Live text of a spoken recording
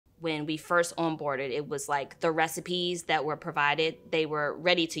when we first onboarded, it was like the recipes that were provided, they were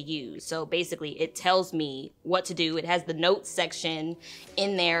ready to use. So basically it tells me what to do. It has the notes section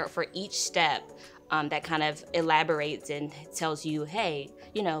in there for each step that kind of elaborates and tells you, hey,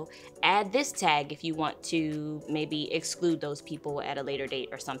 you know, add this tag if you want to maybe exclude those people at a later date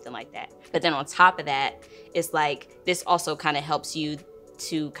or something like that. But then on top of that, it's like this also kind of helps you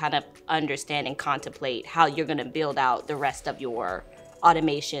to kind of understand and contemplate how you're going to build out the rest of your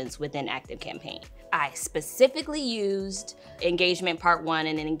automations within ActiveCampaign. I specifically used engagement part 1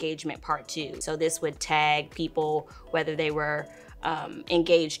 and then engagement part 2. So this would tag people whether they were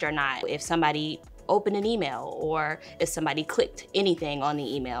engaged or not. If somebody opened an email or if somebody clicked anything on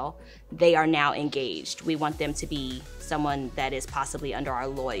the email, they are now engaged. We want them to be someone that is possibly under our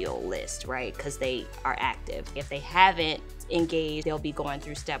loyal list, right? Because they are active. If they haven't engaged, they'll be going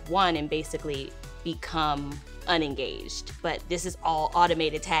through step 1 and basically become unengaged. But this is all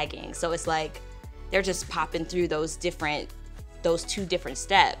automated tagging. So it's like they're just popping through those 2 different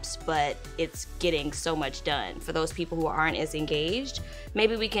steps, but it's getting so much done. For those people who aren't as engaged,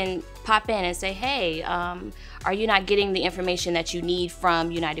 maybe we can pop in and say, hey, are you not getting the information that you need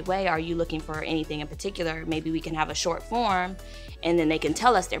from United Way? Are you looking for anything in particular? Maybe we can have a short form and then they can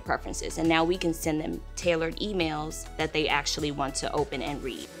tell us their preferences. And now we can send them tailored emails that they actually want to open and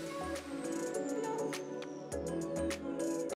read.